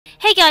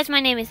Hey guys, my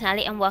name is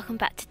Nelly and welcome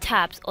back to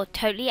Tabs, or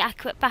Totally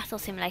Accurate Battle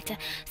Simulator.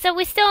 So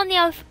we're still on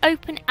the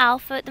open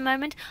alpha at the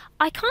moment.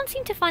 I can't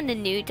seem to find the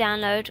new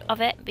download of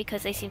it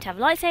because they seem to have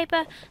a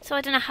lightsaber, so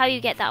I don't know how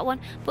you get that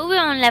one. But we're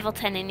on level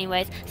 10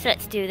 anyways, so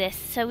let's do this.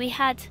 So we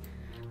had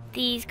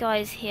these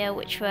guys here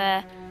which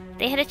were,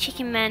 they had a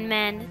chicken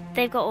men,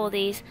 they've got all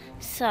these.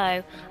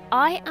 So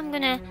I am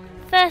going to,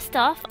 first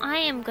off, I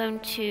am going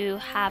to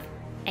have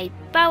a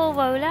barrel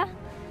roller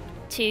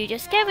to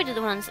just get rid of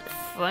the ones at the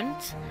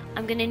front.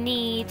 I'm gonna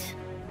need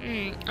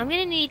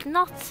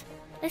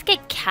let's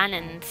get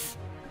cannons.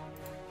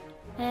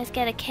 Let's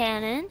get a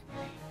cannon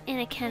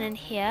and a cannon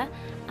here,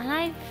 and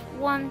I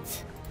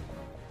want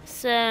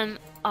some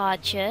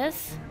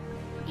archers,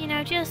 you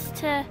know, just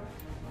to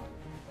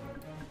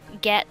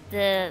get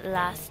the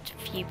last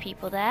few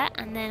people there.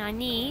 And then I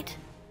need,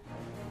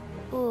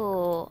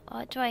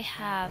 what do I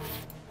have?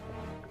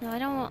 No, I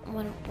don't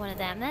want one of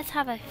them. Let's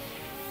have a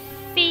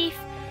thief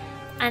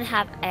and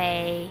have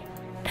a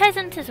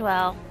peasant as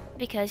well,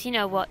 because you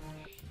know what,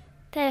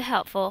 they're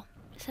helpful.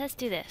 So let's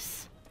do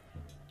this.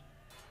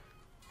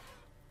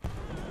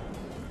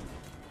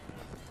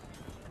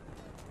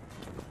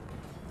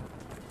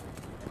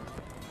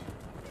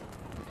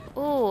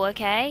 Oh,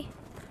 okay.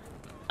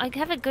 I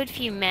have a good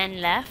few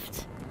men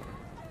left.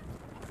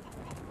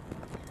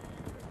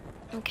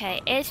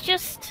 Okay, it's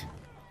just,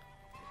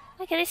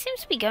 okay, this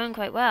seems to be going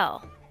quite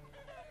well.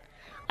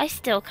 I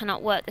still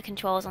cannot work the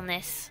controls on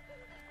this.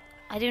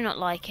 I do not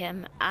like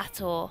him at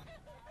all.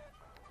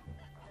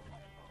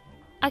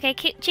 Okay,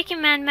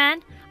 chicken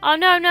man. Oh,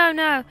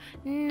 no.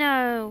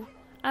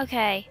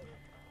 Okay.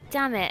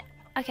 Damn it.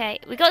 Okay,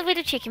 we got rid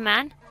of chicken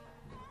man.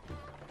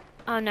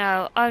 Oh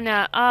no.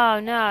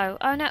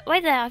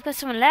 Wait there, I've got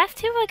someone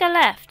left. Who have I got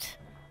left?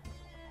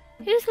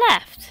 Who's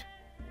left?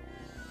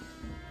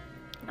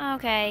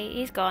 Okay,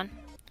 he's gone.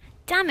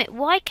 Damn it,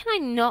 why can I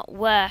not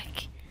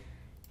work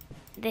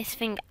this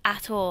thing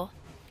at all?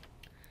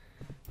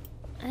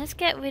 Let's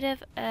get rid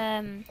of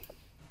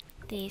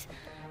these.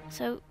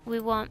 So we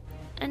want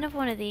another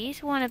one of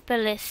these. We want a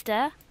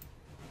ballista.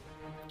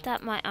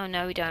 That might, oh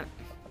no, we don't.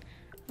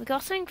 We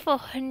got something for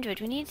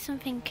 100. We need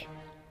something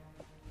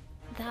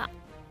that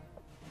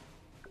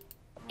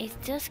is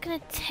just gonna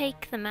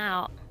take them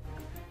out.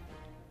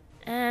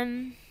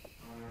 So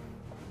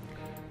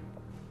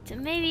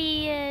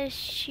maybe a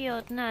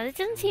shield. No, this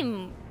doesn't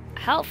seem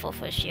helpful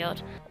for a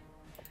shield.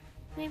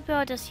 Maybe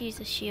I'll just use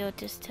a shield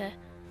just to,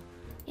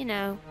 you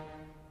know,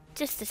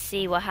 just to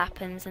see what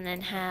happens, and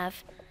then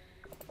have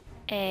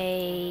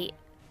a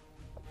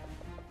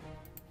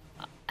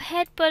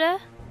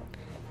headbutter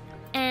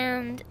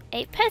and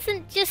a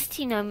peasant, just,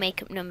 you know,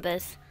 make up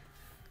numbers,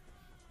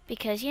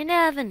 because you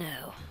never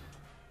know.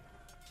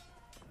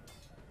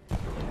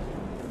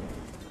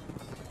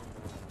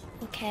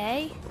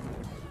 Okay,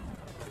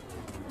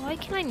 why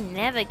can I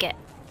never get,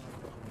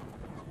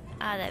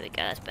 there we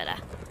go, that's better.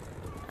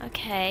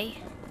 Okay,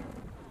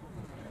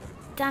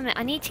 damn it,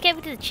 I need to get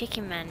rid of the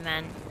chicken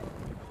man.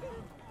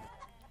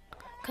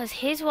 Because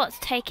here's what's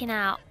taking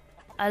out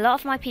a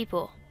lot of my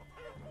people.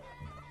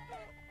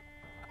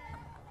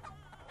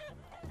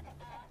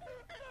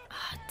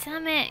 Oh,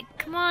 damn it.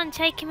 Come on,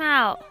 take him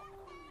out.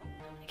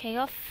 Okay,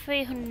 got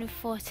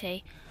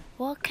 340.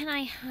 What can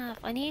I have?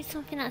 I need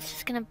something that's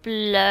just going to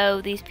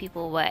blow these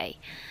people away.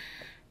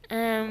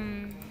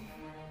 Damn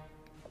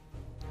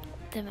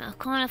it, I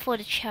can't afford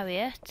a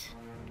chariot.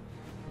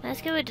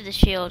 Let's get rid of the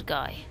shield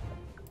guy.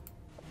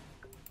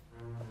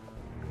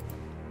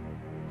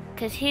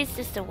 Because he's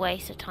just a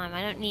waste of time.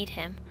 I don't need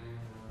him.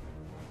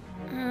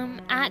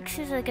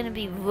 Axes are going to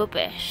be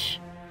rubbish.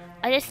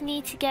 I just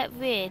need to get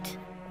rid.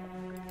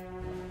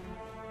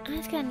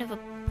 Let's get another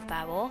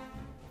barrel.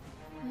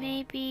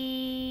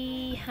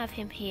 Maybe have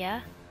him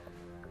here.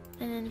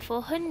 And then for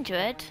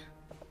 100,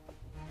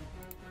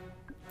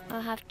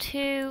 I'll have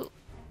two.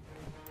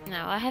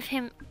 No, I have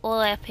him all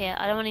the way up here.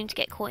 I don't want him to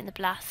get caught in the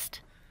blast.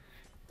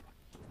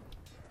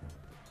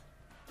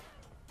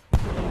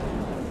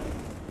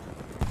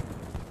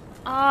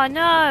 Oh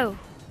no!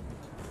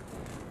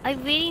 I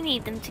really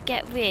need them to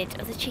get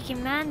rid of the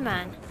chicken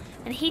man,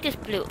 and he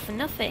just blew up for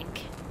nothing.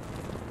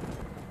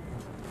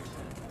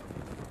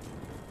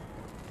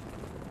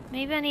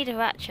 Maybe I need a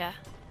ratcha.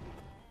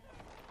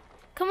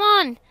 Come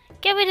on!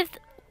 Get rid of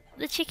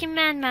the chicken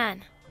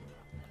man.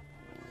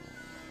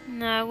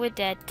 No, we're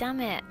dead,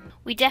 damn it.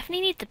 We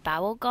definitely need the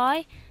barrel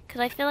guy,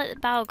 because I feel like the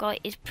barrel guy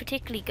is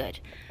particularly good.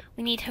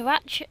 We need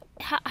Haracha,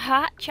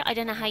 I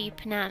don't know how you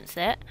pronounce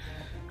it.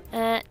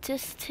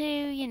 Just to,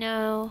 you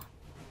know,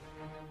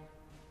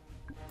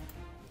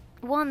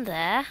 one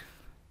there,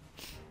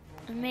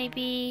 and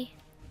maybe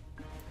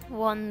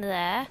one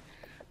there.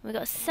 We've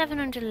got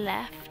 700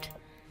 left.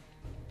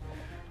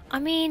 I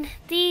mean,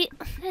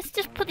 let's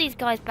just put these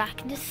guys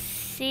back and just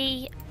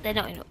see. They're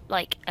not in,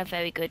 like, a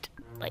very good,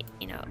 like,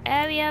 you know,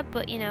 area,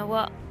 but you know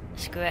what?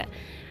 Screw it.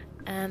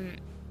 And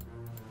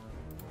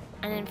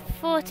then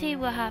 40,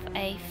 we'll have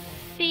a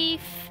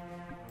thief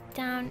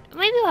down.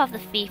 Maybe we'll have the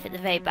thief at the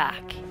very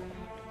back.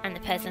 And the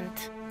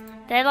peasant.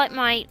 They're like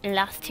my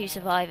last two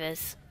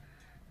survivors.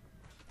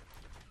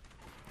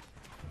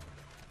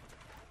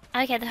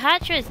 Okay, the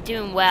Hatcher is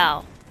doing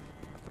well.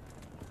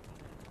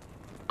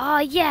 Oh,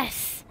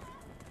 yes!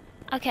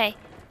 Okay.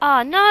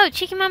 Oh, no!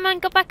 Chicken Man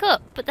got back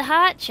up, but the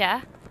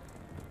Hatcher...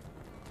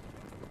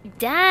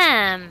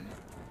 Damn!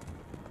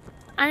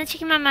 And the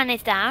Chicken Man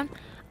is down.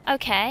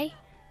 Okay.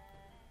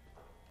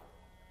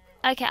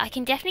 Okay, I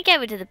can definitely get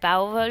rid of the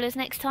barrel rollers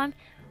next time.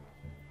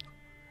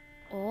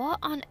 What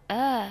on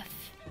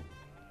earth?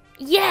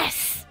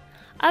 Yes!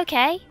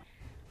 Okay.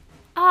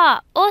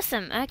 Ah,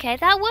 awesome. Okay,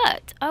 that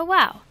worked. Oh,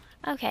 wow.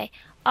 Okay.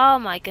 Oh,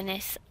 my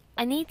goodness.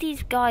 I need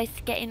these guys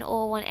to get in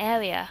all one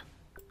area.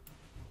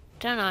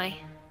 Don't I?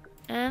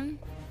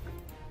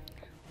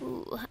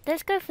 Ooh,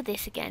 let's go for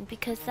this again,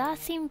 because that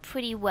seemed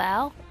pretty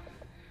well.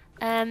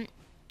 I'm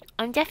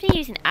definitely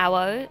using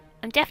arrow.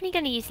 I'm definitely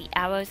going to use the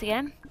arrows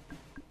again,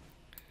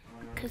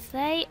 because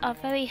they are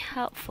very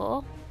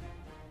helpful.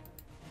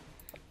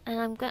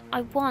 And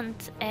I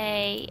want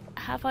a...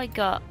 Have I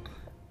got...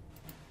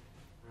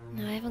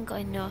 No, I haven't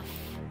got enough.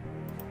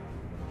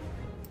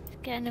 Let's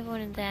get another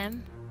one of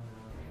them.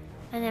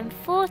 And then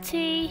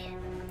 40...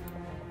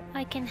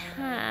 I can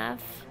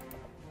have...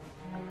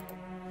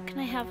 Can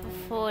I have a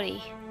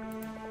 40?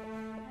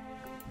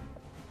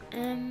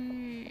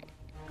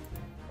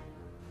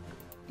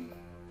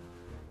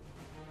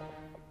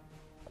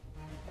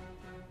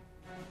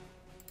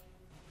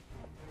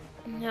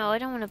 No, I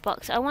don't want a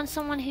box. I want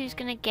someone who's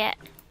gonna get...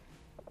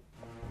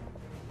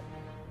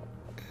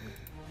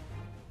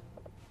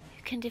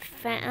 Who can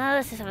defend... Oh,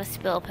 let's just have a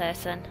spill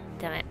person.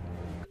 Damn it.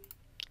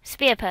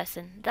 Spear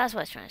person. That's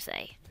what I was trying to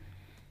say.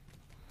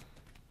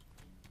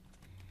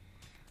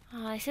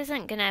 Oh, this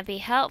isn't gonna be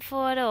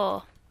helpful at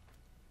all.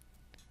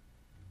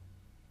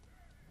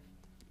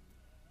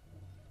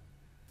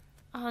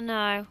 Oh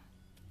no.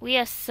 We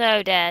are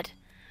so dead.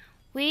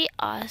 We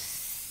are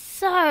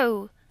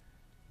so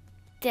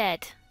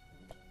dead.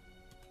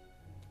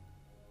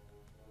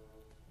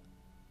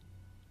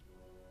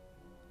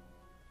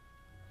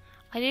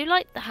 I do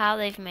like how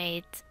they've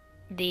made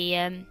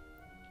the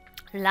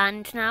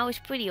land now. It's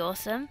pretty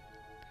awesome.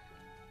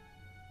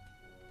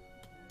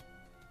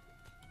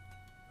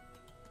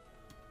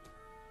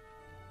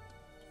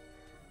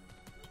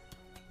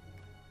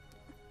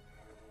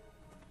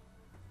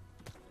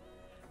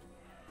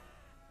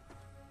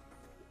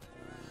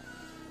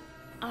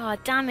 Oh,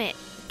 damn it.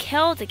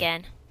 Killed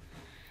again.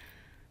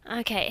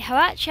 Okay,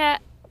 Haracha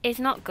is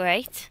not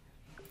great.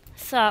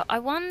 So, I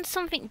want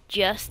something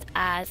just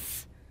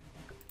as...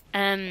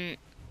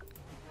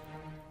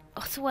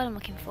 what's the word I'm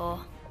looking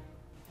for?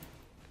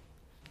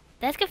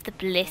 Let's go for the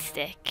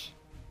ballistic.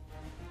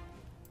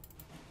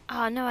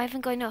 Oh, no, I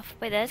haven't got enough.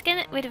 Wait, let's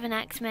get rid of an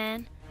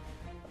Axeman.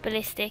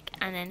 Ballistic.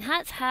 And then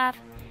let's have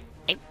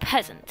a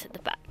peasant at the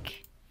back.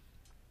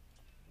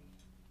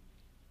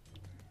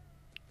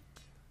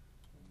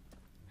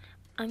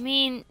 I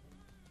mean,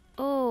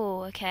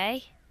 oh,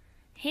 okay.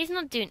 He's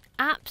not doing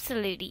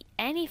absolutely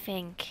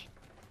anything.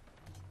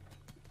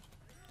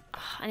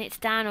 Oh, and it's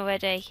down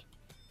already.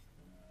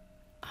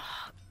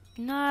 Oh,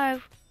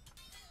 no.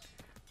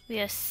 We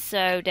are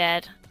so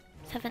dead.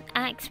 Let's have an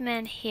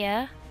Axeman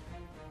here,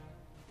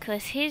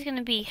 because he's going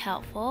to be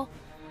helpful.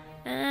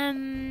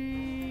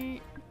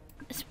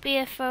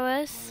 Spear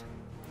throwers.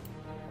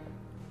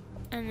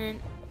 And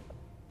then,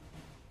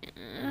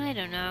 I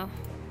don't know.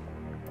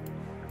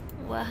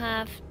 We'll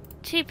have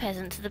two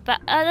peasants at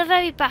the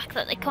very back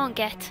that they can't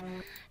get.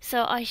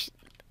 So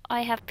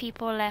I have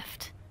people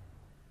left.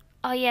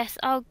 Oh yes.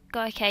 Oh,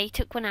 okay.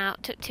 Took one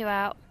out. Took two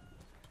out.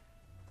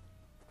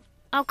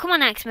 Oh, come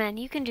on, Axemen.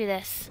 You can do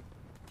this.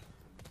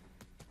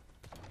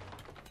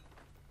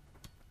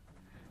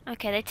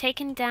 Okay, they've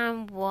taken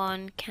down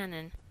one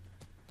cannon.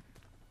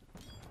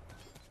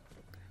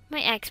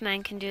 My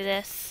Axeman can do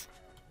this.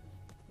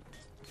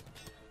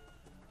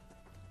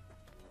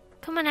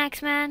 Come on,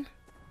 Axeman.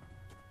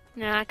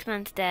 No,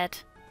 Axeman's dead.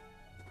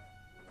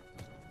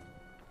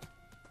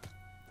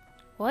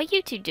 What are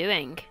you two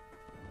doing?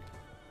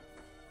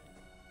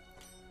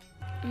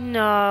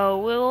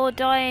 No, we're all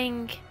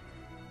dying.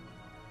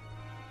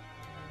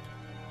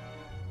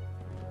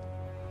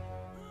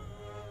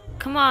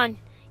 Come on.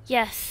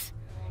 Yes.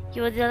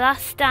 You are the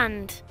last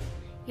stand.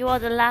 You are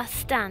the last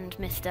stand,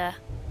 mister.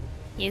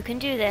 You can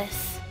do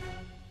this.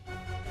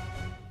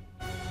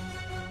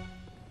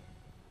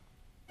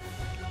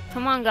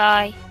 Come on,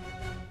 guy.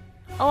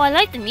 Oh, I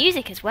like the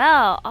music as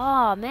well.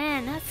 Oh,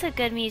 man, that's so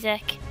good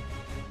music.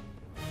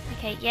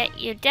 Okay, yeah,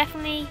 you're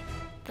definitely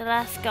the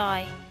last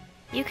guy.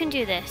 You can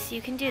do this.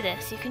 You can do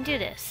this. You can do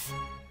this.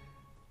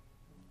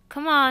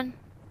 Come on.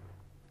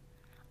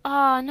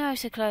 Oh, no,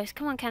 so close.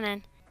 Come on,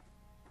 cannon.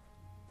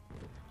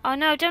 Oh,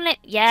 no, don't let...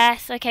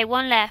 Yes, okay,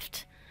 one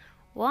left.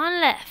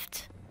 One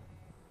left.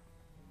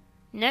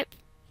 Nope.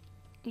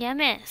 Yeah,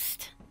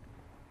 missed.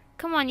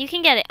 Come on, you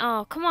can get it.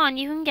 Oh, come on,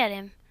 you can get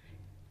him.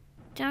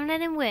 Don't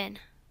let him win.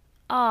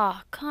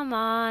 Oh, come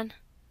on.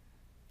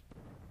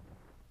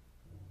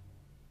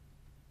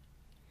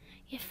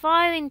 You're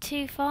firing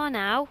too far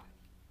now.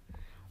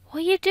 What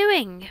are you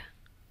doing?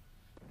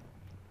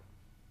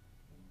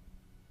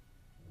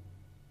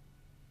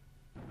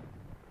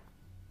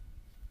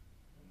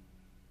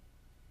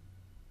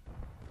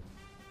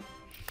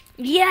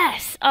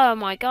 Yes! Oh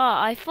my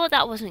god, I thought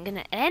that wasn't going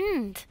to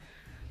end.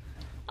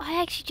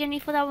 I actually genuinely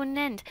thought that wouldn't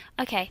end.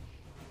 Okay.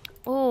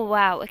 Oh,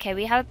 wow. Okay,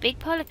 we have a big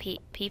pile of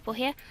people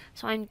here.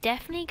 So I'm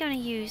definitely going to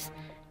use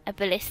a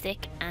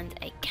ballistic and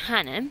a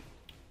cannon.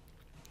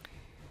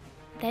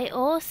 They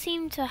all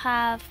seem to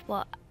have,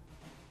 what?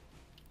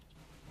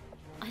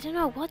 I don't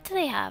know, what do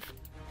they have?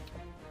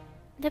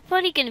 They're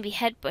probably going to be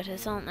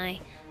headbutters, aren't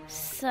they?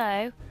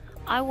 So,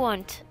 I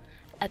want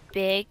a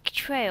big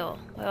trail.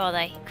 Where are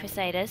they?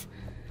 Crusaders.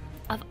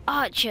 Of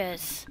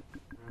archers.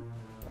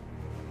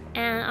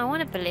 And I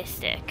want a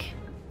ballistic.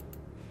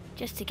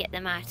 Just to get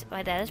them out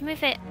by there. Let's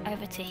move it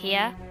over to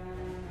here.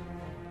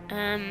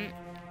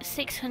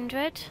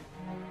 600.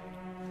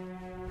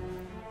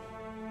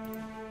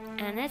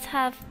 And let's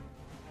have,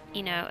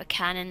 you know, a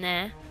cannon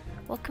there.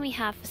 What can we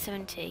have for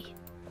 70?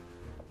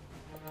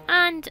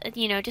 And,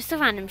 you know, just a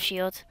random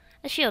shield.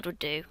 A shield would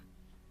do.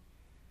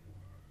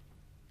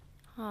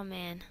 Oh,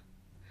 man.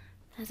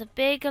 There's a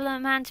big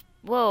amount.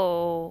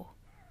 Whoa.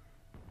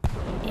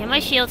 Yeah, my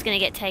shield's going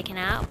to get taken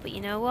out, but you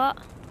know what?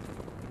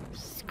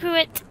 Screw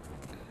it.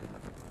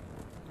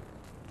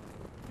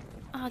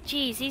 Oh,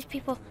 jeez, these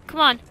people.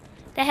 Come on.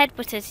 They're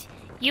headbutters.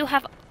 You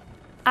have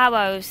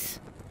arrows.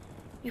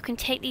 You can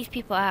take these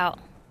people out.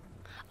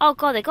 Oh,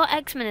 God, they got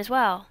X-Men as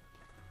well.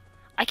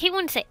 I keep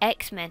wanting to say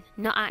X-Men,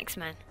 not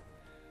Axemen.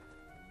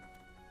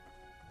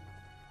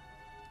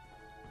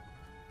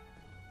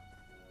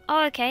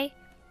 Oh, okay.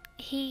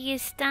 He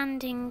is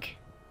standing.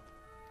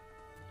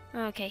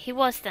 Okay, he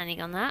was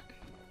standing on that.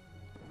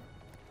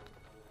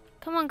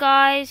 Come on,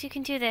 guys. You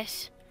can do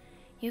this.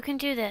 You can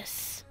do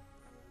this.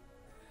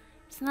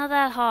 It's not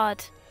that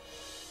hard.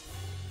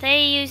 They're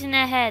using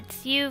their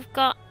heads. You've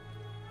got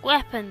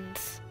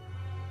weapons.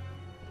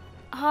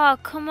 Oh,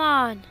 come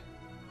on.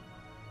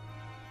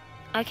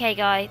 Okay,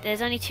 guy.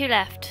 There's only 2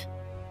 left.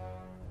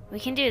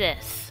 We can do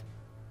this.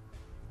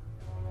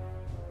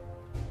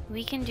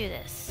 We can do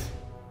this.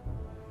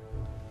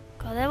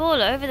 God, they're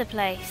all over the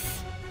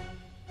place.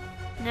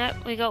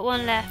 Nope, we got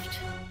 1 left.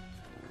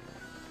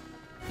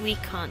 We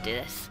can't do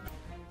this.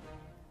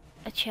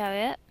 A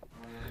chariot.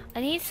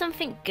 I need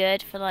something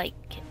good for like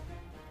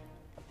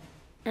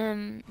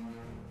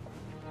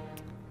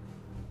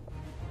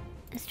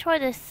let's try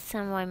this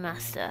samurai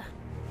master.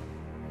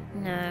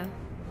 No.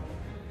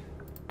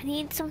 I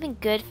need something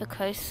good for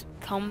close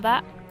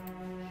combat.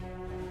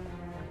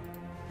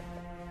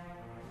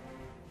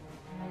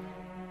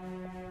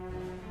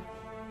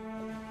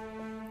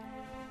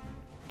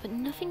 But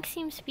nothing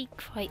seems to be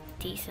quite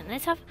decent.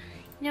 Let's have,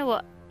 you know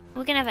what?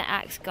 We're gonna have an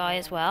axe guy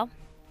as well,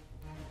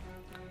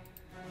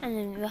 and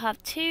then we'll have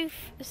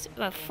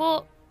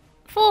 4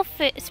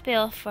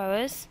 spear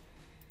throwers.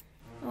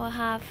 We'll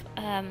have,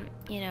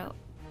 you know,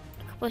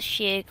 a couple of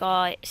shield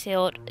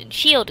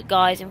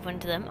guys in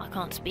front of them. I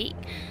can't speak.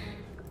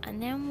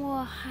 And then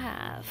we'll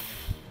have.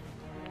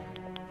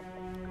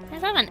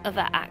 Let's have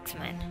another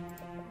axeman.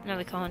 No,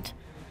 we can't.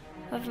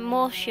 We have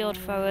more shield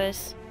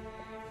throwers,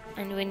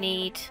 and we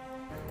need.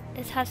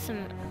 Let's have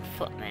some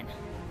footmen.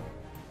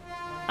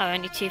 Oh,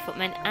 only 2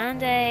 footmen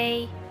and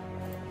a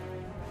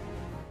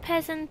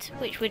peasant,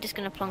 which we're just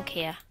going to plonk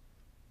here.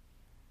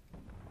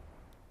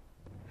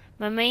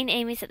 My main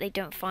aim is that they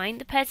don't find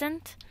the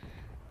peasant.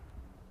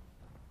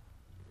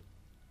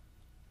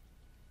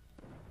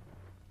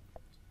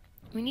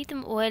 We need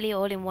them really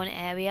all in one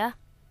area.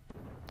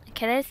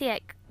 Okay,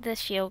 there's the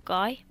shield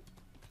guy.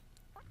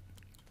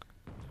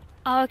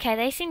 Oh, okay,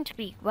 they seem to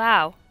be...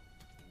 Wow.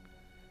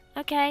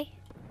 Okay.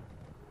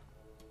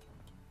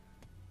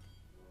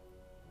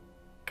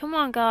 Come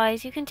on,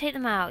 guys. You can take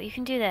them out. You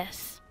can do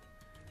this.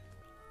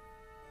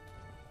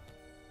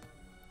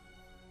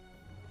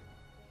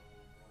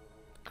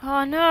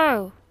 Oh,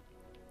 no.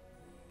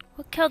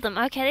 What killed them?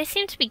 Okay, they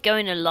seem to be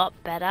going a lot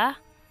better.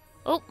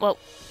 Oh, well,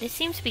 this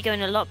seems to be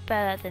going a lot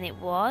better than it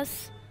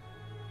was.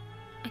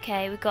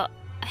 Okay, we've got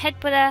a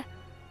headbutter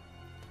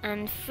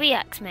and 3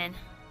 axemen.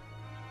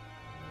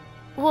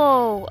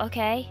 Whoa,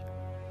 okay.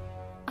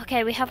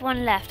 Okay, we have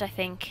 1 left, I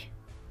think.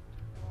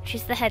 Which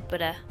is the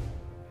headbutter.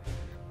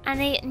 And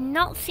they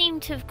not seem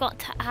to have got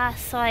to our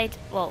side.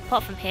 Well,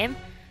 apart from him,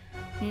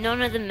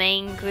 none of the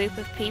main group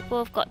of people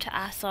have got to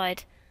our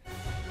side.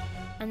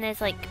 And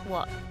there's like,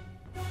 what?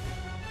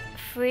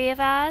 3 of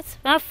ours?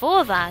 No,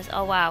 4 of ours.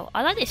 Oh, wow.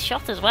 I like this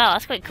shot as well.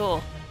 That's quite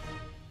cool.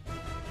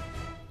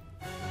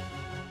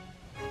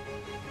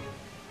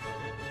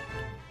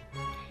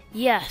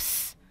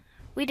 Yes.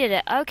 We did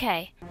it.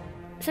 Okay.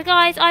 So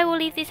guys, I will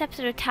leave this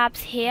episode of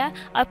Tabs here.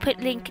 I'll put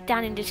link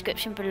down in the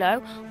description below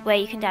where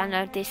you can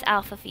download this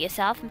alpha for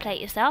yourself and play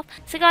it yourself.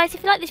 So guys,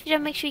 if you like this video,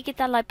 make sure you give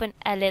that like button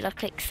a little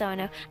click so I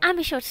know. And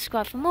be sure to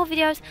subscribe for more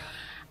videos.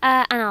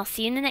 And I'll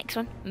see you in the next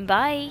one.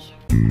 Bye.